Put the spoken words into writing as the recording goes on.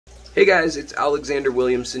Hey guys, it's Alexander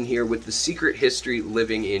Williamson here with The Secret History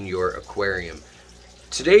Living in Your Aquarium.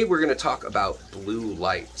 Today we're going to talk about blue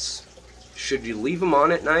lights. Should you leave them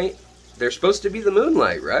on at night? They're supposed to be the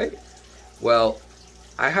moonlight, right? Well,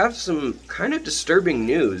 I have some kind of disturbing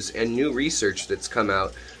news and new research that's come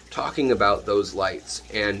out talking about those lights,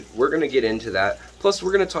 and we're going to get into that. Plus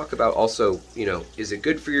we're going to talk about also, is it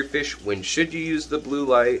good for your fish? When should you use the blue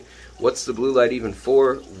light? What's the blue light even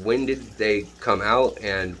for? When did they come out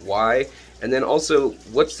and why? And then also,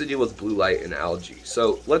 what's the deal with blue light and algae?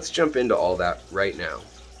 So let's jump into all that right now.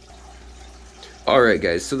 Alright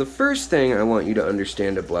guys, so the first thing I want you to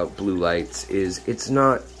understand about blue lights is it's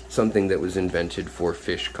not something that was invented for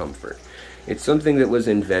fish comfort. It's something that was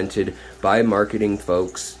invented by marketing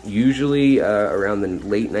folks, usually around the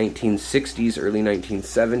late 1960s, early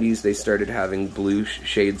 1970s. They started having blue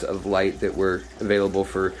shades of light that were available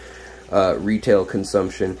for retail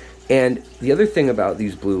consumption. And the other thing about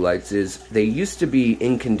these blue lights is they used to be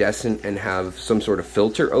incandescent and have some sort of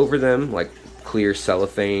filter over them, like clear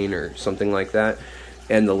cellophane or something like that,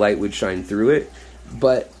 and the light would shine through it.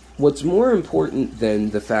 But what's more important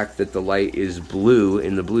than the fact that the light is blue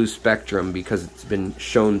in the blue spectrum because it's been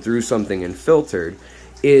shown through something and filtered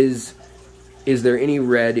is there any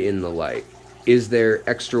red in the light? Is there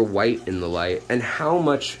extra white in the light? And how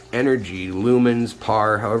much energy, lumens,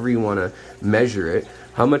 par, however you want to measure it,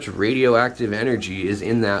 how much radioactive energy is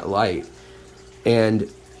in that light?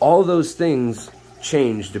 And all those things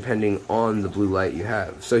change depending on the blue light you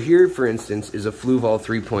have. So here, for instance, is a Fluval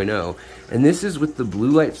 3.0, and this is with the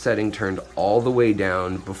blue light setting turned all the way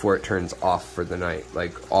down before it turns off for the night,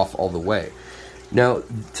 like off all the way. Now,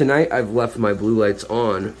 tonight I've left my blue lights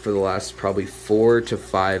on for the last probably 4 to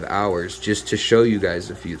 5 hours just to show you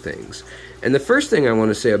guys a few things. And the first thing I want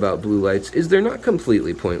to say about blue lights is they're not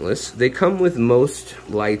completely pointless. They come with most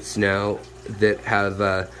lights now that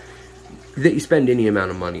have that you spend any amount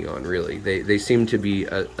of money on, really. They seem to be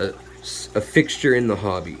a fixture in the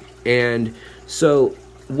hobby. And so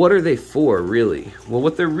what are they for, really? Well,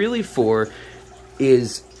 what they're really for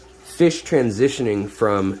is fish transitioning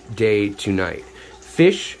from day to night.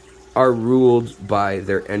 Fish are ruled by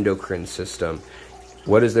their endocrine system.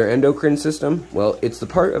 What is their endocrine system? Well, it's the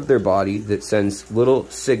part of their body that sends little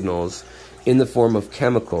signals in the form of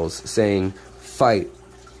chemicals saying fight,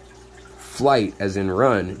 flight, as in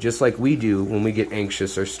run, just like we do when we get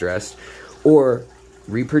anxious or stressed, or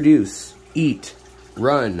reproduce, eat,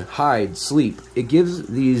 run, hide, sleep. It gives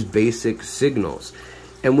these basic signals.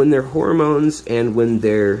 And when their hormones and when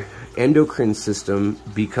their endocrine system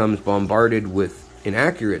becomes bombarded with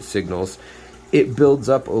inaccurate signals, it builds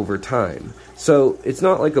up over time. So it's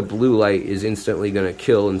not like a blue light is instantly going to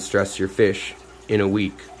kill and stress your fish in a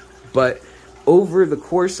week. But over the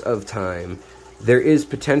course of time, there is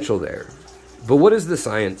potential there. But what does the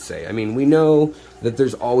science say? I mean, we know that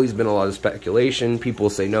there's always been a lot of speculation.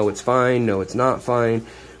 People say, no, it's fine, no, it's not fine.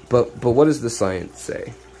 But what does the science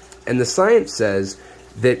say? And the science says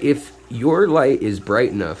that if your light is bright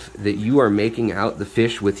enough that you are making out the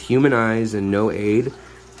fish with human eyes and no aid,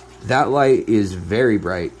 that light is very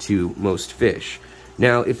bright to most fish.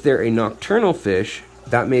 Now, if they're a nocturnal fish,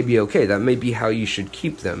 that may be okay. That may be how you should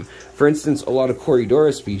keep them. For instance, a lot of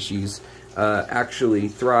Corydoras species actually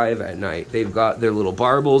thrive at night. They've got their little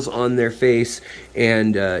barbels on their face,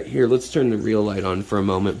 and here, let's turn the real light on for a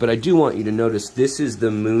moment. But I do want you to notice this is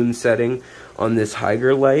the moon setting on this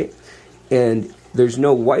Hygger light, and there's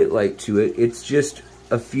no white light to it. It's just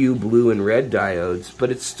a few blue and red diodes,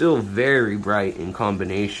 but it's still very bright in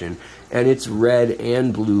combination, and it's red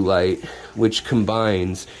and blue light which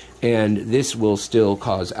combines, and this will still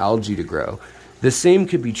cause algae to grow. The same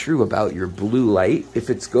could be true about your blue light. If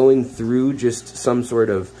it's going through just some sort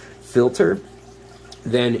of filter,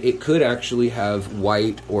 then it could actually have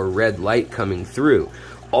white or red light coming through.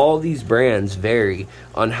 All these brands vary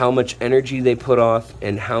on how much energy they put off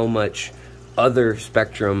and how much other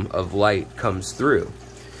spectrum of light comes through.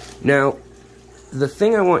 Now, the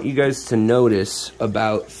thing I want you guys to notice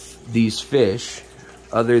about these fish,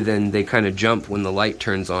 other than they kind of jump when the light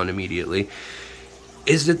turns on immediately,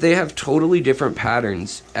 is that they have totally different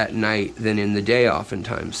patterns at night than in the day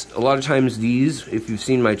oftentimes. A lot of times these, if you've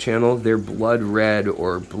seen my channel, they're blood red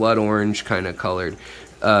or blood orange kind of colored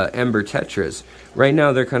ember tetras. Right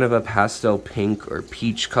now they're kind of a pastel pink or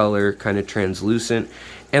peach color, kind of translucent,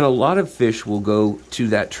 and a lot of fish will go to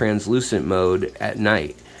that translucent mode at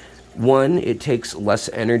night. One, it takes less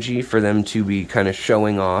energy for them to be kind of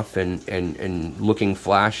showing off and looking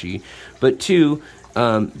flashy, but two,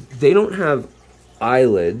 they don't have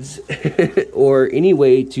eyelids or any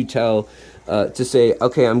way to tell to say,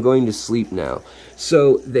 okay, I'm going to sleep now.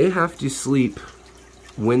 So they have to sleep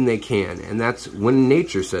when they can, and that's when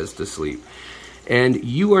nature says to sleep. And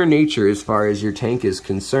you are nature as far as your tank is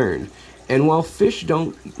concerned. And while fish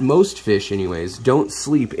don't, most fish anyways, don't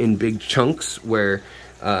sleep in big chunks where,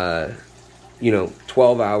 you know,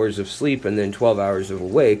 12 hours of sleep and then 12 hours of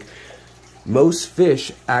awake, most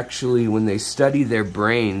fish actually, when they study their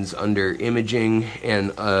brains under imaging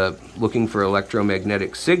and looking for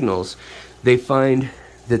electromagnetic signals, they find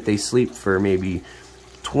that they sleep for maybe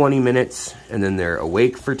 20 minutes and then they're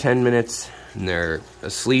awake for 10 minutes and they're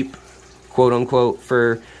asleep, quote unquote,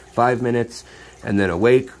 for 5 minutes and then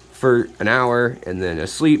awake for an hour and then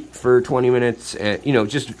asleep for 20 minutes, and you know,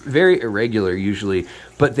 just very irregular usually,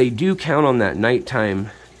 but they do count on that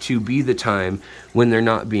nighttime to be the time when they're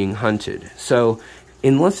not being hunted. So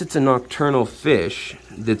unless it's a nocturnal fish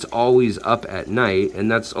that's always up at night,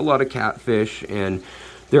 and that's a lot of catfish, and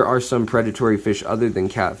there are some predatory fish other than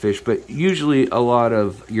catfish, but usually a lot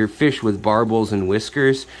of your fish with barbels and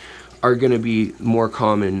whiskers are going to be more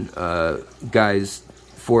common guys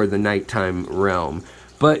for the nighttime realm.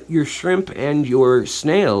 But your shrimp and your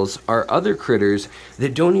snails are other critters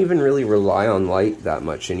that don't even really rely on light that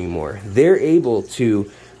much anymore. They're able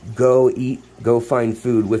to go eat, go find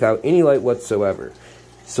food without any light whatsoever.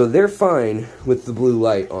 So they're fine with the blue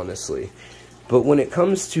light, honestly. But when it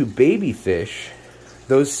comes to baby fish,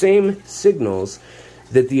 those same signals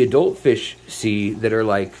that the adult fish see that are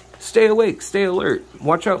like, stay awake, stay alert,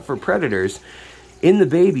 watch out for predators, in the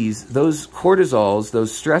babies, those cortisols,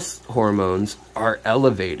 those stress hormones, are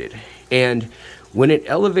elevated. And when it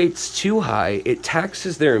elevates too high, it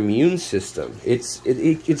taxes their immune system.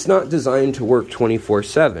 It's not designed to work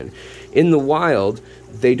 24/7. In the wild,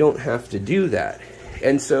 they don't have to do that.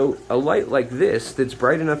 And so a light like this that's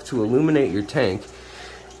bright enough to illuminate your tank,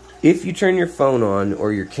 if you turn your phone on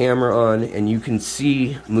or your camera on and you can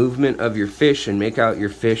see movement of your fish and make out your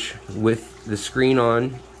fish with the screen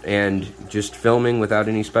on and just filming without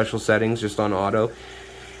any special settings, just on auto,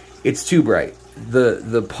 it's too bright.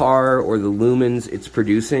 The par or the lumens it's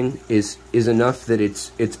producing is enough that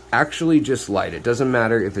it's actually just light. It doesn't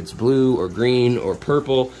matter if it's blue or green or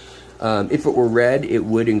purple. If it were red, it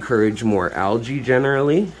would encourage more algae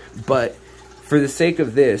generally. But for the sake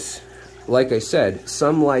of this, like I said,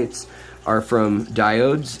 some lights are from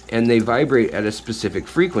diodes and they vibrate at a specific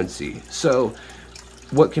frequency. So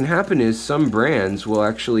what can happen is some brands will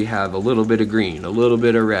actually have a little bit of green, a little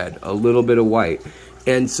bit of red, a little bit of white.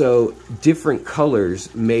 And so different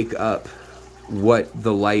colors make up what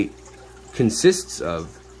the light consists of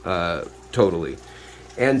totally.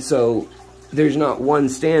 And so there's not one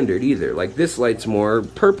standard either. Like this light's more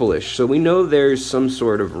purplish, so we know there's some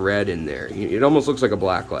sort of red in there. It almost looks like a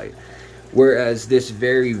black light. Whereas this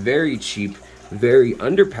very, very cheap, very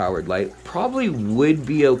underpowered light probably would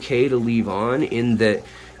be okay to leave on, in that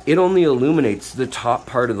it only illuminates the top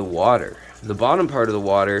part of the water. The bottom part of the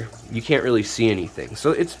water, you can't really see anything.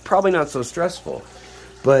 So it's probably not so stressful.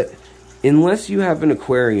 But unless you have an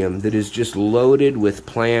aquarium that is just loaded with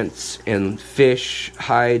plants and fish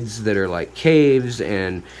hides that are like caves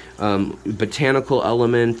and botanical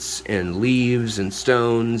elements and leaves and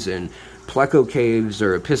stones and pleco caves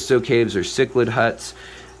or episto caves or cichlid huts,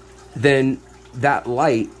 then that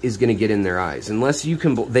light is going to get in their eyes. Unless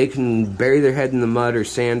they can bury their head in the mud or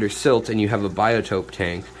sand or silt and you have a biotope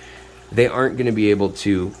tank, they aren't going to be able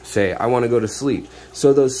to say, I want to go to sleep.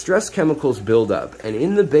 So those stress chemicals build up. And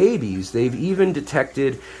in the babies, they've even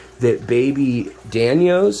detected that baby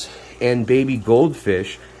danios and baby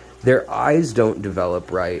goldfish, their eyes don't develop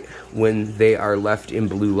right when they are left in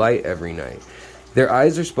blue light every night. Their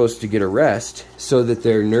eyes are supposed to get a rest so that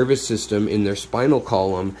their nervous system in their spinal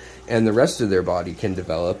column and the rest of their body can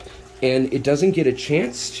develop. And it doesn't get a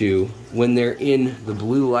chance to when they're in the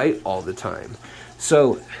blue light all the time.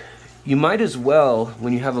 So you might as well,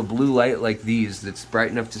 when you have a blue light like these that's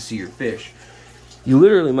bright enough to see your fish, you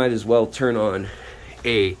literally might as well turn on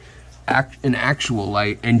an actual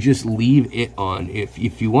light and just leave it on.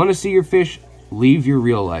 If you want to see your fish, leave your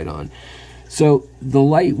real light on. So the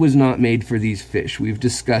light was not made for these fish. We've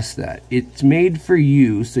discussed that. It's made for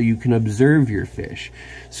you so you can observe your fish.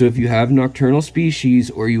 So if you have nocturnal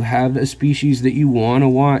species or you have a species that you want to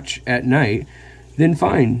watch at night, then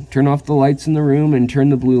fine, turn off the lights in the room and turn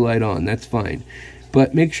the blue light on. That's fine.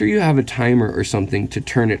 But make sure you have a timer or something to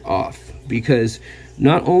turn it off, because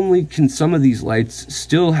not only can some of these lights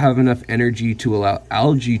still have enough energy to allow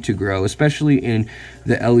algae to grow, especially in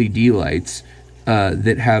the LED lights,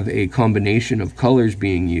 that have a combination of colors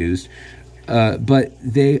being used, but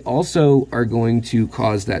they also are going to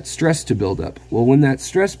cause that stress to build up. Well, when that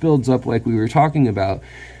stress builds up, like we were talking about,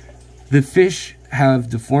 the fish have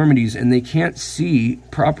deformities and they can't see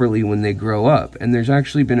properly when they grow up. And there's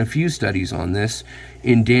actually been a few studies on this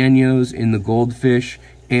in danios, in the goldfish,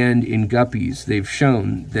 and in guppies. They've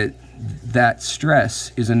shown that that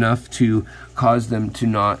stress is enough to cause them to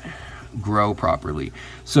not grow properly.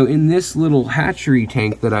 So in this little hatchery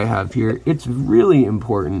tank that I have here, it's really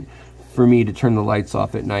important for me to turn the lights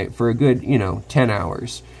off at night for a good, 10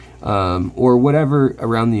 hours. Or whatever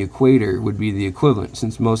around the equator would be the equivalent,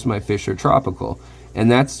 since most of my fish are tropical.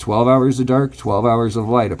 And that's 12 hours of dark, 12 hours of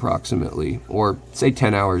light approximately. Or say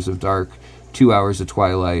 10 hours of dark, 2 hours of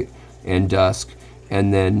twilight and dusk,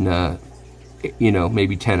 and then,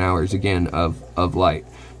 maybe 10 hours again of light.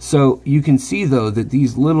 So you can see though that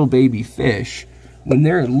these little baby fish, when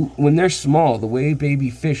they're small, the way baby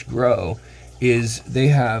fish grow is they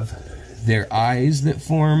have their eyes that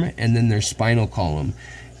form and then their spinal column.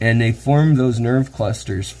 And they form those nerve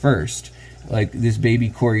clusters first, like this baby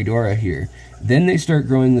Corydora here. Then they start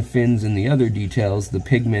growing the fins and the other details, the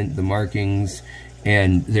pigment, the markings,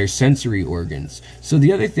 and their sensory organs. So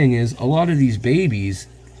the other thing is, a lot of these babies,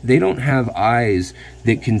 they don't have eyes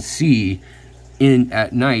that can see in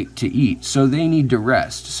at night to eat, so they need to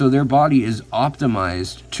rest. So their body is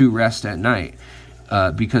optimized to rest at night.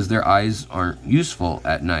 Because their eyes aren't useful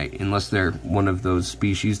at night unless they're one of those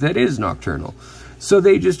species that is nocturnal. So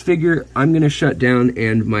they just figure, I'm going to shut down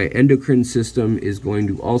and my endocrine system is going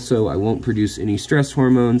to also, I won't produce any stress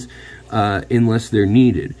hormones unless they're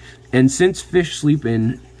needed. And since fish sleep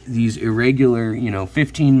in these irregular,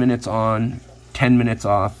 15 minutes on, 10 minutes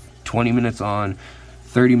off, 20 minutes on,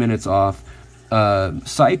 30 minutes off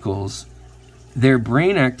cycles, their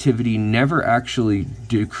brain activity never actually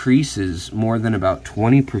decreases more than about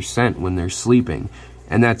 20% when they're sleeping.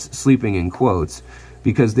 And that's sleeping in quotes,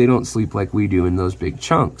 because they don't sleep like we do in those big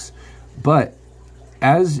chunks. But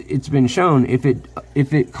as it's been shown, if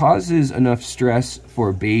it causes enough stress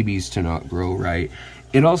for babies to not grow right,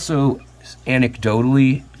 it also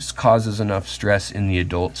anecdotally causes enough stress in the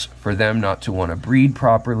adults for them not to want to breed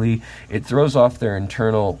properly. It throws off their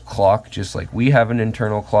internal clock, just like we have an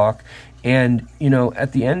internal clock. And,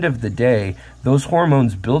 at the end of the day, those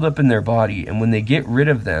hormones build up in their body, and when they get rid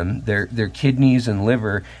of them, their kidneys and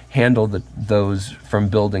liver handle those from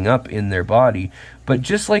building up in their body. But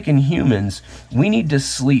just like in humans, we need to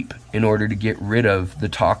sleep in order to get rid of the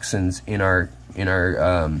toxins in our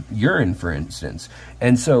urine, for instance.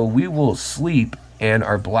 And so we will sleep, and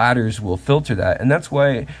our bladders will filter that. And that's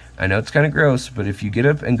why, I know it's kind of gross, but if you get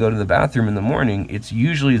up and go to the bathroom in the morning, it's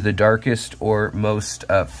usually the darkest or most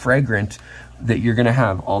fragrant that you're going to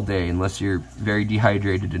have all day, unless you're very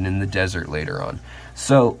dehydrated and in the desert later on.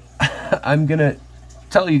 So I'm going to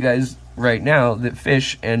tell you guys right now that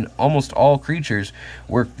fish and almost all creatures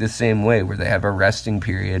work the same way, where they have a resting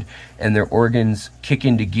period and their organs kick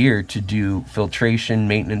into gear to do filtration,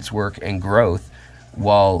 maintenance work, and growth,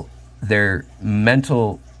 while their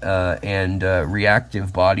mental and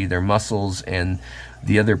reactive body, their muscles and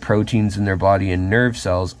the other proteins in their body and nerve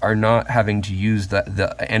cells are not having to use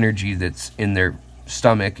the energy that's in their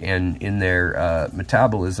stomach and in their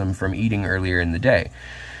metabolism from eating earlier in the day.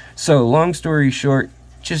 So long story short,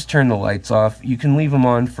 just turn the lights off. You can leave them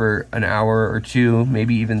on for an hour or two,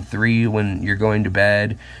 maybe even 3 when you're going to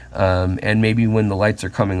bed, and maybe when the lights are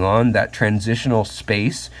coming on. That transitional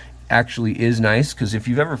space actually is nice, because if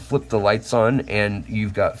you've ever flipped the lights on and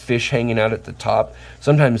you've got fish hanging out at the top,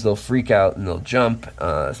 sometimes they'll freak out and they'll jump,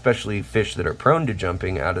 especially fish that are prone to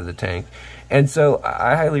jumping out of the tank. And so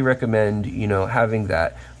I highly recommend, having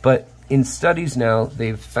that. But in studies now,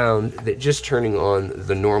 they've found that just turning on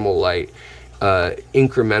the normal light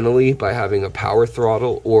incrementally by having a power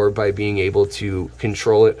throttle or by being able to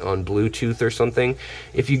control it on Bluetooth or something,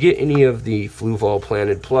 if you get any of the Fluval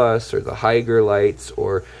Planet Plus or the Haiger lights,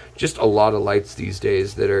 or just a lot of lights these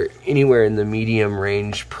days that are anywhere in the medium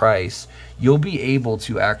range price, you'll be able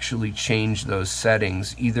to actually change those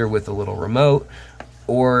settings either with a little remote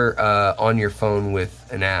or on your phone with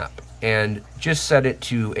an app, and just set it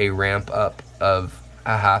to a ramp up of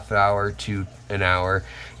a half hour to an hour,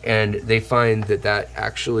 and they find that that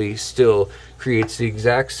actually still creates the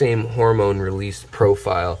exact same hormone release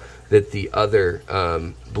profile that the other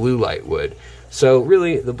blue light would. So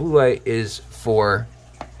really, the blue light is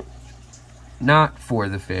not for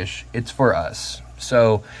the fish, it's for us.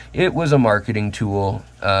 So it was a marketing tool,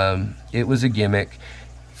 it was a gimmick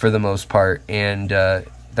for the most part, and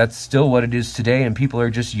that's still what it is today, and people are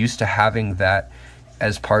just used to having that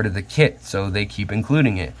as part of the kit, so they keep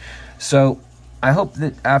including it. So I hope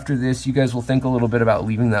that after this you guys will think a little bit about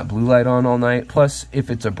leaving that blue light on all night. Plus, if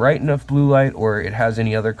it's a bright enough blue light or it has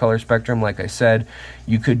any other color spectrum, like I said,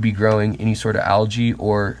 you could be growing any sort of algae,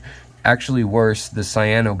 or Actually worse, the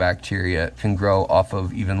cyanobacteria can grow off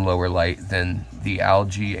of even lower light than the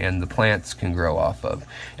algae and the plants can grow off of.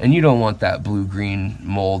 And you don't want that blue-green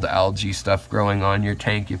mold algae stuff growing on your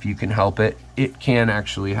tank if you can help it. It can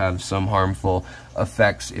actually have some harmful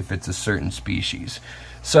effects if it's a certain species.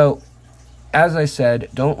 So, as I said,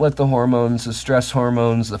 don't let the hormones, the stress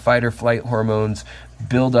hormones, the fight or flight hormones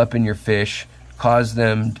build up in your fish, cause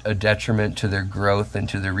them a detriment to their growth and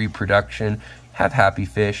to their reproduction. Have happy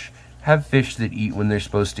fish. Have fish that eat when they're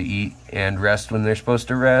supposed to eat and rest when they're supposed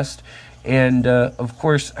to rest. And of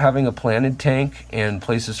course, having a planted tank and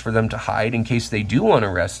places for them to hide in case they do want to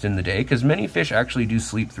rest in the day, because many fish actually do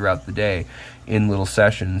sleep throughout the day in little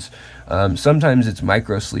sessions. Sometimes it's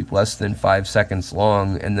micro sleep, less than 5 seconds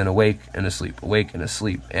long, and then awake and asleep, awake and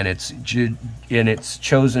asleep. And it's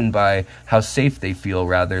chosen by how safe they feel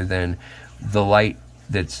rather than the light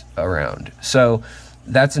that's around. So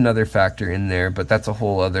that's another factor in there, but that's a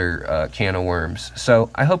whole other can of worms. So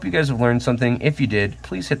I hope you guys have learned something. If you did,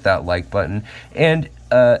 please hit that like button. And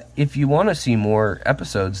if you want to see more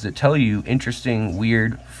episodes that tell you interesting,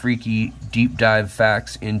 weird, freaky, deep dive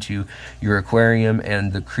facts into your aquarium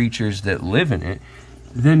and the creatures that live in it,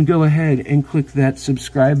 then go ahead and click that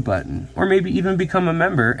subscribe button. Or maybe even become a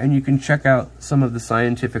member and you can check out some of the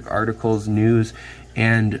scientific articles, news,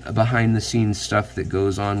 and behind the scenes stuff that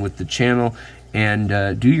goes on with the channel. And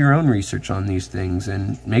do your own research on these things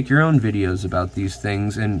and make your own videos about these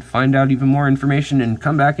things and find out even more information and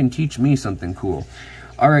come back and teach me something cool.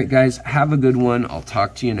 All right, guys, have a good one. I'll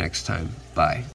talk to you next time. Bye.